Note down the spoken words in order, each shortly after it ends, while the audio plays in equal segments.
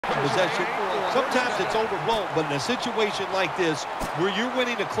possession. Sometimes it's overblown, but in a situation like this, where you're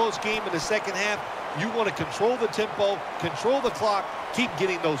winning a close game in the second half, you want to control the tempo, control the clock, keep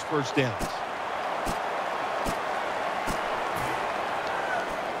getting those first downs.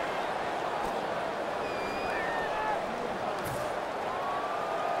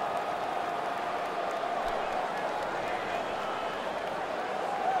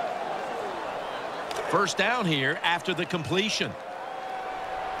 First down here after the completion.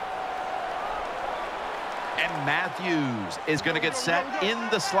 And Matthews is going to get set in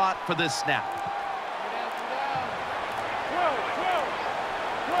the slot for this snap.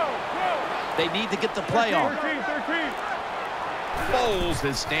 They need to get the play on. Foles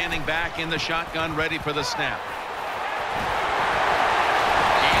is standing back in the shotgun, ready for the snap.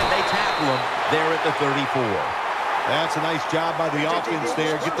 And they tackle him there at the 34. That's a nice job by the offense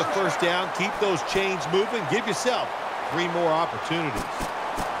there. Get the first down, keep those chains moving, give yourself 3 more opportunities.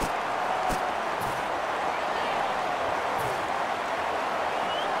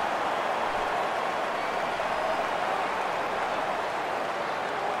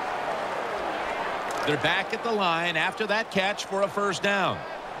 They're back at the line after that catch for a first down.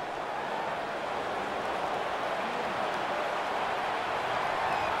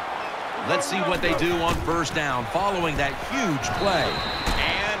 Let's see what they do on first down following that huge play.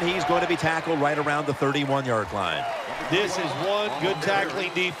 And he's going to be tackled right around the 31-yard line. This is one good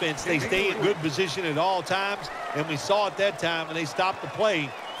tackling defense. They stay in good position at all times, and we saw it that time, and they stopped the play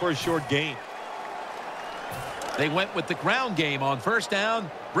for a short gain. They went with the ground game on first down,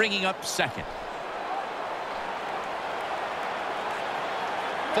 bringing up second.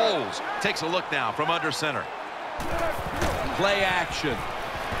 Foles takes a look now from under center. Play action.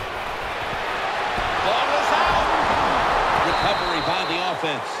 Ball is out. Recovery by the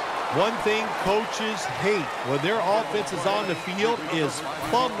offense. One thing coaches hate when their offense is on the field is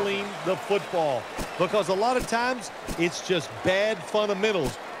fumbling the football, because a lot of times it's just bad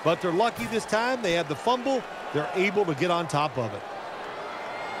fundamentals. But they're lucky this time. They had the fumble. They're able to get on top of it.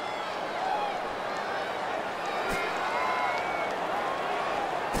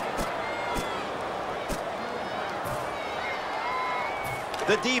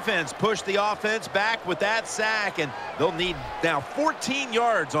 The defense pushed the offense back with that sack, and they'll need now 14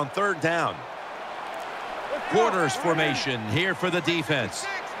 yards on third down. Quarters formation here for the defense.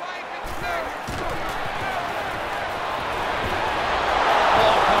 Ball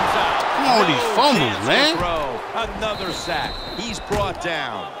comes out. Come on with these fumbles, man. Throw. Another sack. He's brought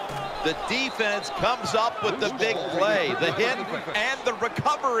down. The defense comes up with the big play, the hit, and the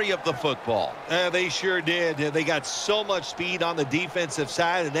recovery of the football. They sure did. They got so much speed on the defensive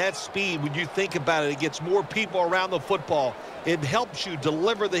side, and that speed, when you think about it, it gets more people around the football. It helps you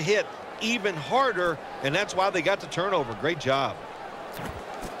deliver the hit even harder, and that's why they got the turnover. Great job.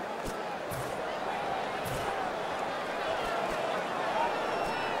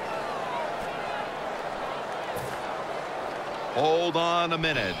 Hold on a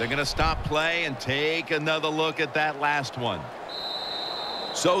minute. They're going to stop play and take another look at that last one.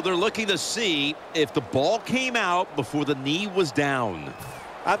 So they're looking to see if the ball came out before the knee was down.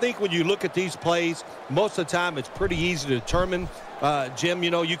 I think when you look at these plays, most of the time it's pretty easy to determine, Jim,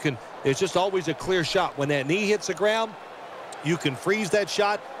 you know, it's just always a clear shot. When that knee hits the ground, you can freeze that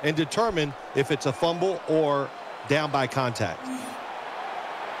shot and determine if it's a fumble or down by contact.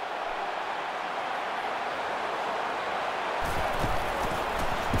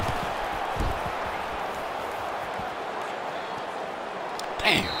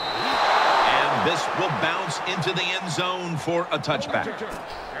 And this will bounce into the end zone for a touchback.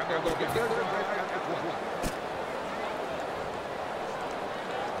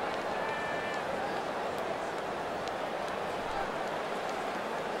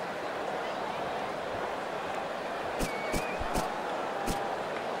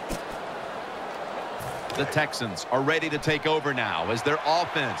 The Texans are ready to take over now as their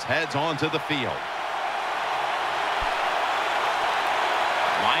offense heads onto the field.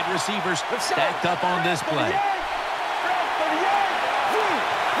 Wide receivers stacked up on this play.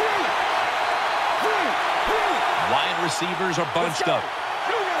 Wide receivers are bunched up.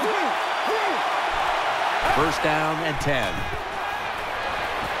 First down and 10.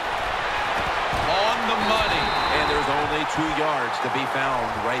 On the money. And there's only 2 yards to be found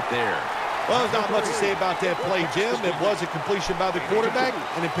right there. Well, there's not much to say about that play, Jim. It was a completion by the quarterback,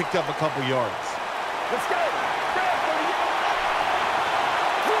 and it picked up a couple yards. Let's go.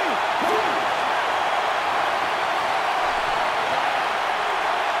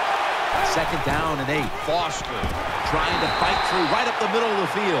 Second down and 8. Foster trying to fight through right up the middle of the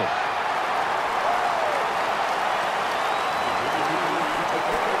field.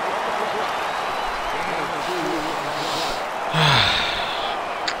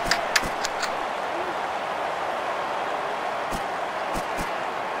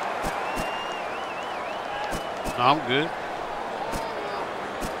 I'm good.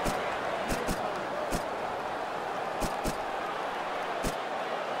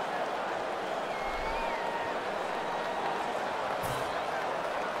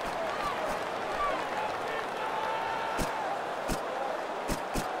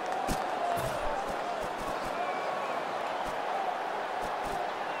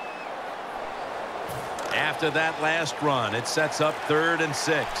 After that last run, it sets up 3rd and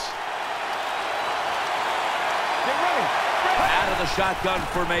 6. Out of the shotgun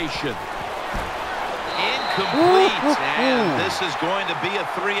formation. Incomplete. And this is going to be a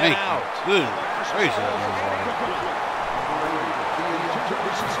 3 and out. Good.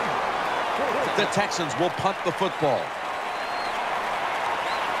 The Texans will punt the football.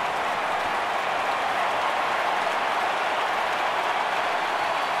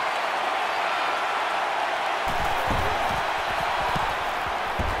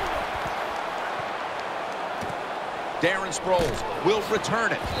 Darren Sproles will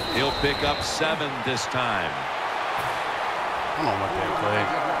return it. He'll pick up 7 this time. I don't like that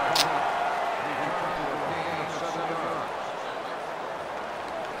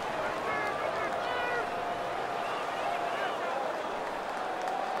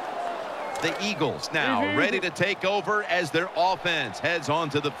play. The Eagles now ready to take over as their offense heads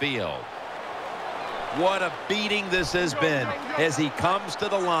onto the field. What a beating this has been as he comes to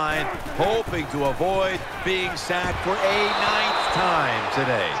the line, hoping to avoid being sacked for a 9th time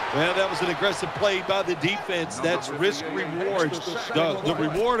today. Well, that was an aggressive play by the defense. That's risk rewards. The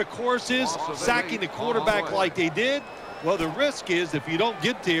reward, of course, is sacking the quarterback like they did. Well, the risk is if you don't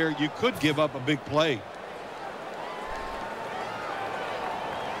get there, you could give up a big play.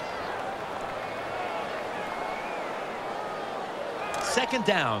 Second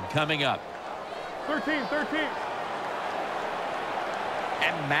down coming up. 13.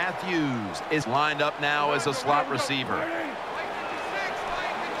 And Matthews is lined up now as a slot receiver.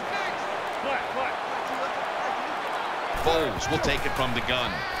 Foles will take it from the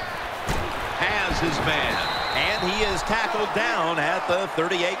gun. Has his man. And he is tackled down at the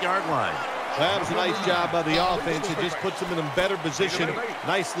 38-yard line. That was a nice job by the offense. It just puts them in a better position.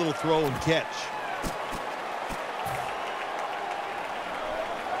 Nice little throw and catch.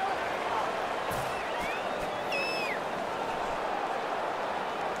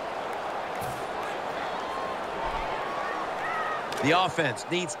 The offense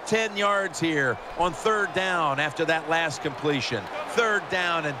needs 10 yards here on 3rd down after that last completion. 3rd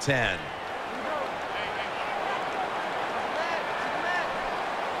down and 10.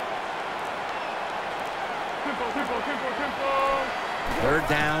 Third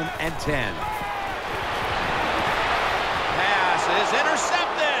down and 10. Pass is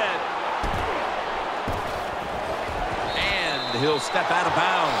intercepted. And he'll step out of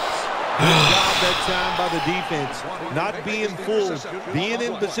bounds. Good job that time by the defense. Not being fooled, being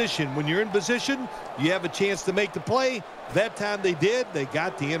in position. When you're in position, you have a chance to make the play. That time they did. They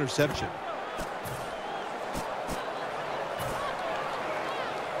got the interception.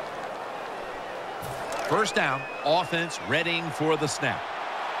 First down, offense readying for the snap.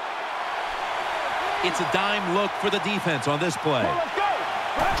 It's a dime look for the defense on this play.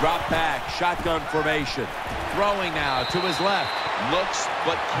 Drop back, shotgun formation. Throwing now to his left. Looks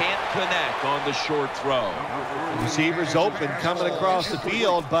but can't connect on the short throw. The receiver's open coming across the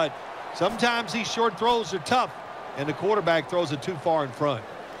field, but sometimes these short throws are tough, and the quarterback throws it too far in front.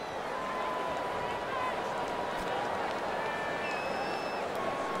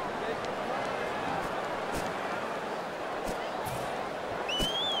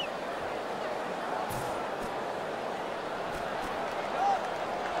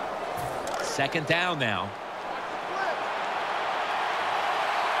 Second down now.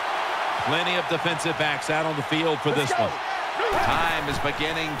 Plenty of defensive backs out on the field for this one. Time is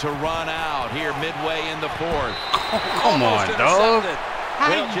beginning to run out here midway in the 4th. Come on, dog.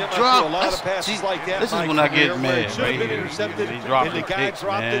 Well, Jim, I threw a lot of passes like that. This is when I get mad. Should have been intercepted, and the guy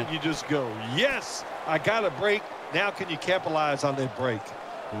dropped it. You just go, yes, I got a break. Now can you capitalize on that break?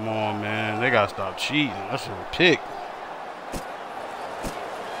 Come on, man. They got to stop cheating. That's a pick.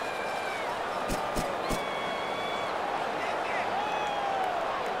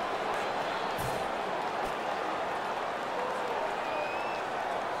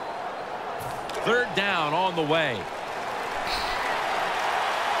 Third down on the way.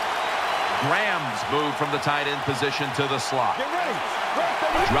 Graham's move from the tight end position to the slot.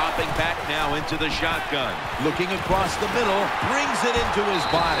 Dropping back now into the shotgun. Looking across the middle, brings it into his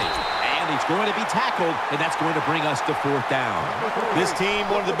body. And he's going to be tackled, and that's going to bring us to 4th down. This team,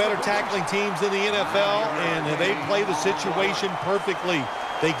 one of the better tackling teams in the NFL, and they play the situation perfectly.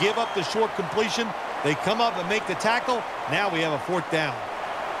 They give up the short completion, They come up and make the tackle. Now we have a 4th down.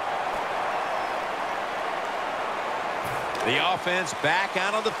 The offense back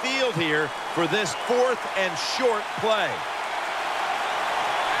out on the field here for this 4th and short play.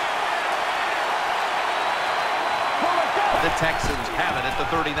 The Texans have it at the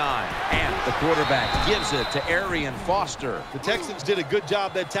 39. And the quarterback gives it to Arian Foster. The Texans did a good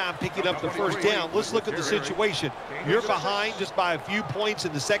job that time picking up the 1st down. Let's look at the situation. You're behind just by a few points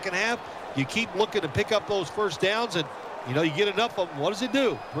in the 2nd half. You keep looking to pick up those 1st downs, and, you know, you get enough of them. What does it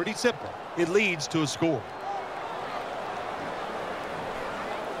do? Pretty simple. It leads to a score.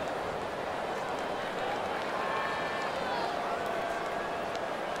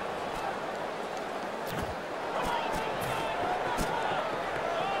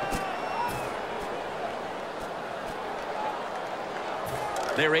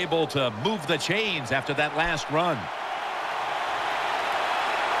 They're able to move the chains after that last run.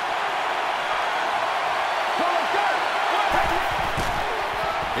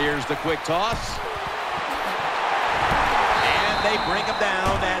 Here's the quick toss. And they bring him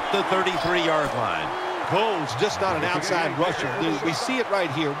down at the 33-yard line. Cole's just not an outside rusher. We see it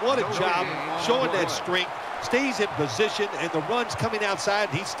right here. What a job showing that strength. Stays in position, and the run's coming outside,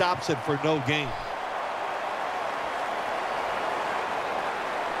 and he stops it for no gain.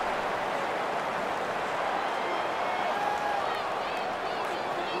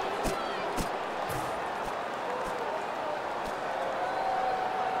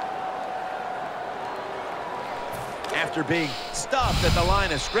 After being stopped at the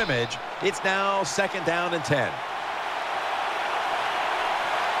line of scrimmage, it's now 2nd down and 10.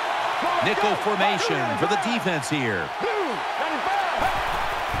 Nickel formation for the defense here.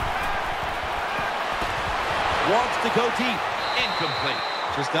 Wants to go deep. Incomplete.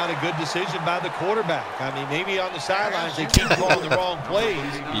 Just not a good decision by the quarterback. I mean, maybe on the sidelines they keep calling the wrong plays.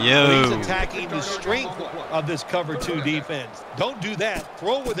 But he's attacking the strength of this cover 2 defense. Don't do that.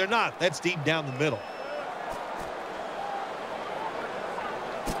 Throw where they're not. That's deep down the middle.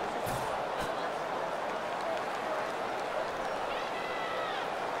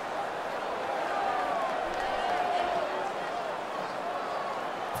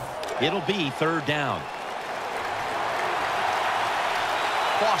 It'll be 3rd down.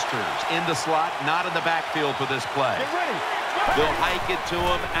 Foster's in the slot, not in the backfield for this play. They'll hike it to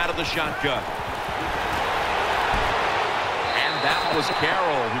him out of the shotgun. And that was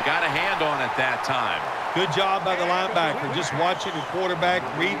Carroll who got a hand on it that time. Good job by the linebacker, just watching the quarterback,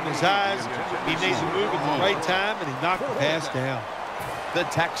 reading his eyes. He made the move at the right time, and he knocked the pass down. The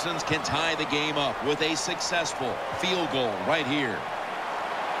Texans can tie the game up with a successful field goal right here.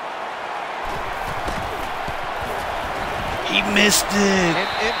 He missed it.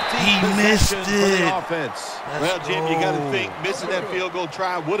 He missed it. For the offense. Well, Jim, you got to think missing that field goal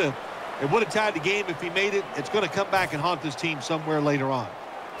try would have tied the game if he made it. It's going to come back and haunt this team somewhere later on.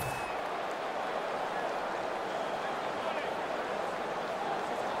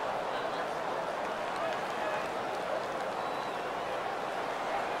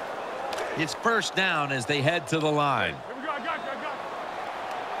 It's 1st down as they head to the line.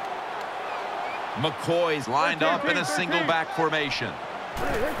 McCoy's lined up in a single back formation.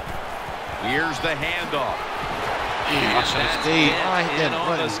 Here's the handoff.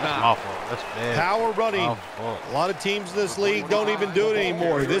 That's bad. Power running. A lot of teams in this league don't even do it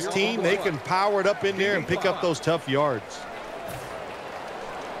anymore. This team, they can power it up in there and pick up those tough yards.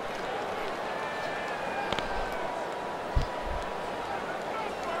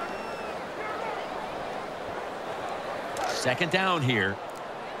 Second down here.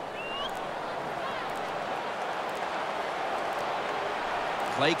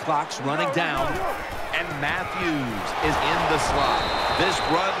 Play clock's running down, and Matthews is in the slot. This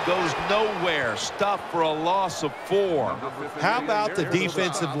run goes nowhere. Stuffed for a loss of 4. How about the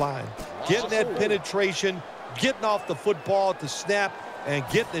defensive line? Getting that penetration, getting off the football at the snap, and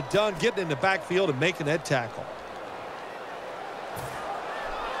getting it done, getting in the backfield and making that tackle.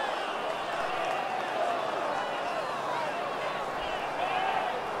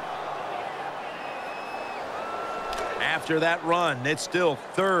 After that run, it's still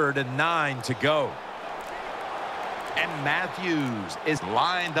 3rd and 9 to go. And Matthews is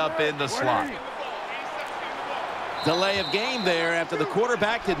lined up in the slot. Delay of game there after the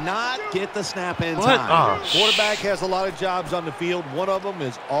quarterback did not get the snap in time. Oh, quarterback has a lot of jobs on the field. One of them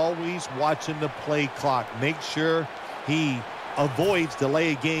is always watching the play clock. Make sure he avoids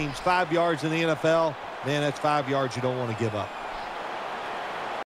delay of games. 5 yards in the NFL, man, that's 5 yards you don't want to give up.